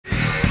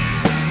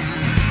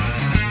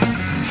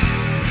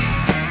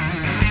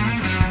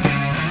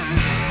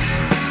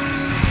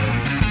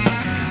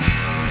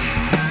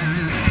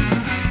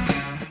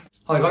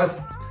Hi guys,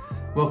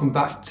 welcome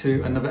back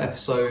to another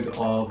episode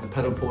of the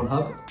Pedal Porn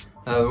Hub.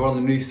 We're on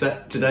the new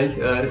set today.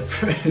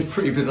 It's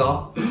pretty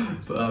bizarre,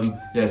 but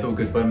yeah, it's all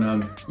good fun.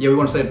 Yeah, we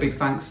want to say a big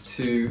thanks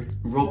to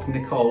Rob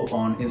Nicole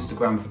on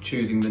Instagram for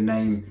choosing the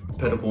name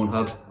Pedal Porn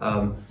Hub.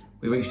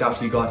 We reached out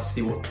to you guys to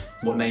see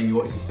what name you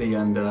wanted to see,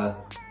 and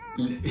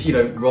you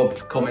know, Rob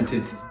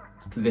commented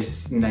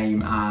this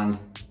name and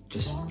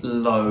just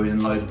loads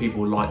and loads of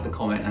people liked the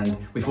comment, and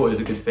we thought it was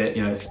a good fit.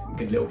 You know, it's a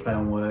good little play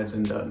on words,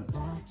 and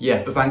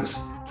yeah, but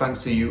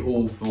thanks to you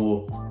all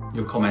for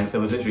your comments.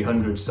 There was literally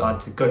hundreds, so I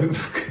had to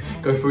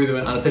go through them,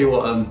 and I'll tell you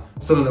what,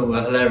 some of them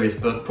were hilarious,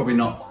 but probably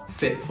not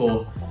fit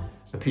for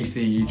a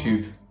PC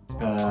YouTube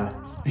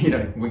you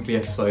know, weekly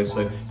episode.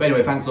 So, but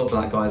anyway, thanks a lot for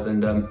that, guys.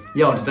 And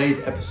yeah, on today's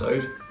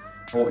episode,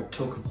 I want to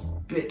talk a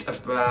bit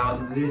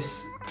about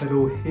this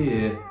pedal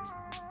here.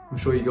 I'm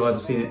sure you guys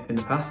have seen it in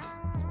the past.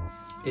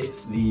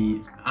 It's the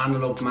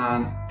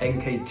Analogman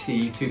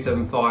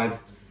NKT275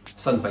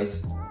 Sun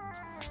Face.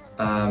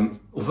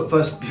 Well,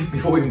 first,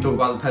 before we even talk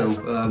about the pedal,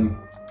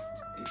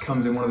 it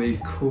comes in one of these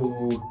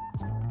cool,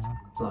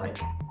 like,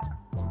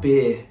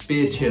 beer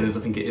chillers,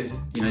 I think it is.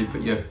 You know, you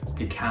put your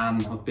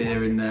can of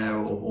beer in there,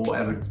 or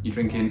whatever you're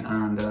drinking,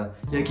 and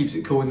yeah, it keeps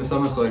it cool in the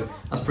summer, so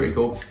that's pretty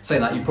cool.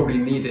 Saying that, you probably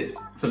need it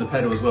for the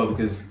pedal as well,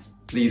 because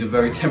these are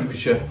very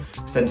temperature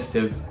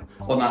sensitive.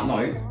 On that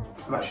note,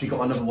 I've actually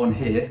got another one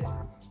here,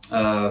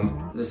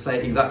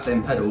 the exact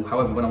same pedal.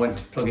 However, when I went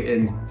to plug it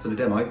in for the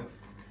demo,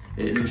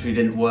 it literally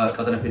didn't work.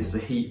 I don't know if it's the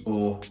heat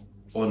or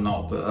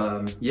not,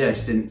 but yeah, it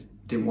just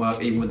didn't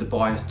work. Even with the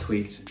bias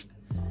tweaked,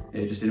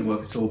 it just didn't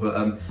work at all.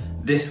 But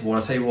this one,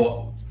 I'll tell you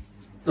what,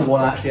 the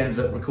one I actually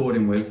ended up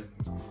recording with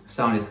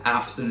sounded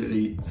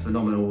absolutely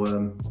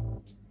phenomenal.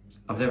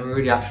 I've never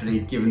really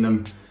actually given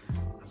them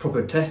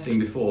proper testing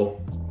before,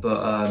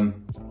 but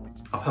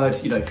I've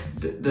heard, you know,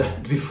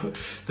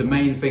 the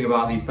main thing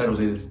about these pedals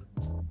is,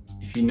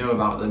 if you know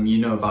about them, you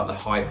know about the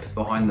hype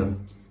behind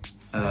them.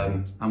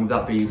 And with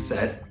that being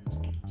said,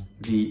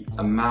 the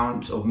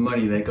amount of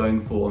money they're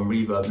going for on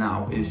reverb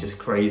now is just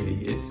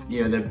crazy. It's,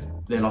 you know,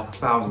 they're like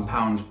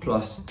 £1,000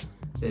 plus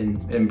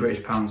in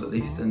British pounds at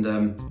least, and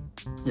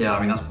yeah, I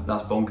mean,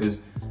 that's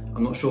bonkers.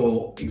 I'm not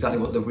sure exactly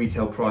what the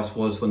retail price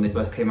was when they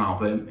first came out,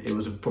 but it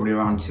was probably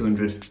around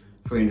 $200,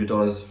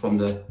 $300 from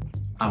the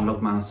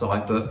Analogman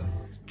side. But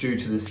due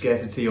to the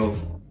scarcity of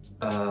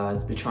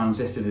the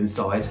transistors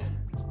inside,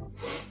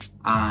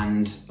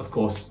 and of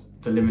course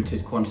the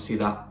limited quantity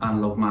that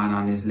Analogman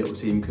and his little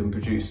team can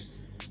produce,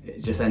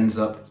 it just ends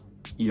up,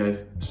 you know,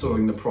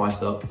 soaring the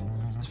price up,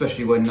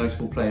 especially when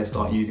notable players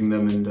start using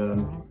them. And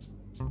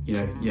you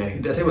know, yeah, I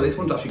tell you what, this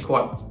one's actually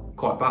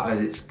quite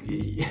battered. It's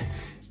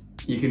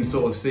you can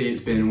sort of see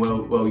it's been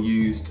well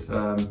used,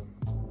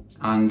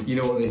 and you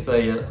know what they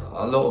say,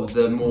 a lot of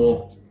the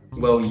more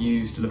well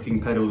used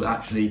looking pedals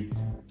actually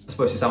are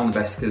supposed to sound the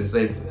best because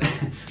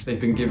they've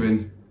been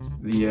given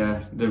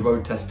the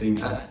road testing.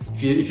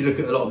 If you look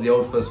at a lot of the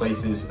old First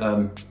Faces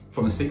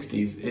from the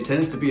 60s, it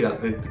tends to be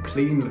that the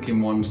clean looking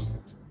ones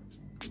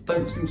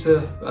don't seem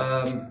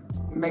to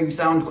maybe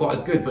sound quite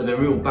as good, but the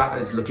real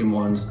battered looking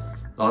ones,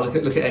 look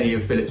at any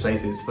of Philip's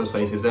First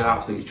Faces, they're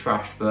absolutely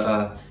trashed,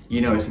 but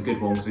you know it's a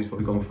good one because he's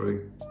probably gone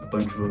through a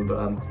bunch of them.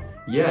 But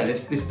yeah,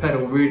 this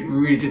pedal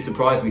really did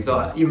surprise me,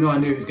 because even though I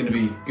knew it was going to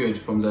be good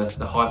from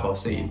the hype I've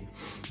seen,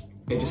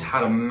 it just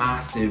had a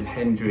massive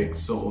Hendrix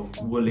sort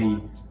of woolly,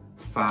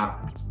 fat,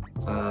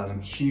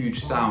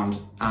 huge sound,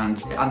 and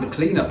the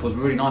cleanup was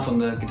really nice on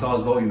the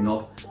guitar's volume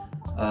knob.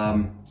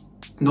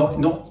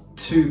 Not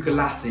too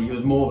glassy. It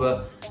was more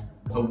of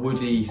a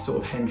woody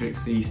sort of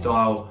Hendrixy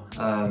style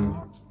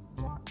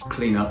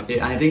cleanup,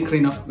 and it didn't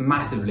clean up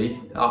massively.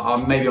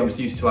 Maybe I'm just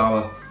used to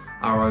our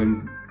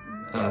own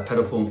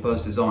pedal porn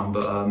first design,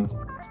 but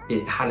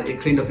it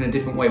cleaned up in a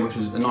different way, which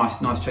was a nice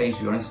change,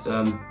 to be honest.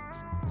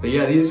 But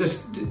yeah, these are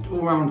just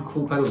all round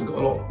cool pedals. They've got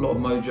a lot of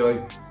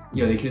mojo.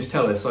 You know, you can just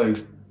tell they're so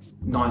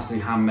nicely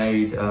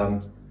handmade,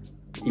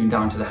 even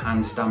down to the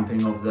hand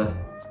stamping of the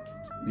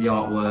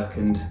artwork,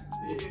 and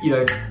you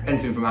know,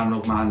 anything from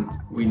Analogman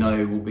we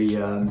know will be you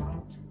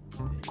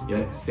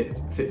know, fit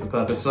for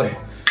purpose. So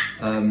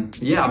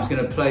yeah, I'm just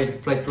going to play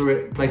through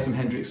it, play some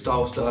Hendrix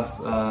style stuff,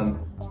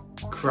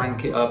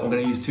 crank it up. I'm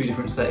going to use two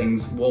different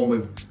settings, one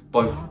with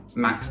both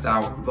maxed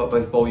out,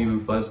 both volume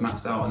and fuzz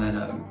maxed out, and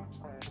then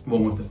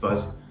one with the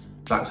fuzz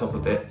backed off a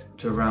bit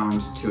to around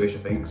 2-ish, I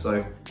think.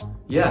 So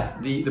yeah,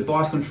 the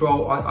bias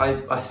control,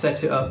 I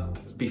set it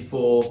up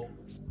before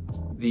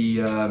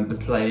the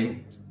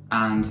playing,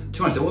 and to be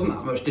honest, there wasn't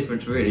that much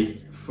difference really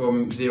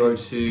from 0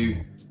 to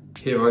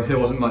hero. There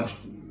wasn't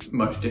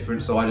much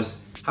difference, so I just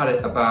had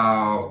it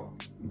about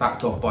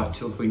backed off by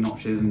 2 or 3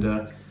 notches,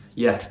 and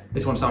yeah,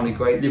 this one sounded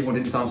great. The other one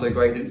didn't sound so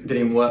great, didn't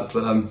even work,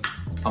 but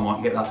I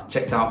might get that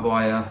checked out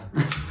by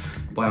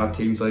by our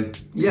team. So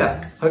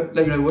yeah, let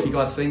me know what you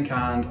guys think,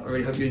 and I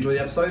really hope you enjoy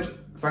the episode.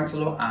 Thanks a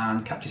lot,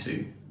 and catch you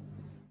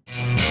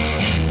soon.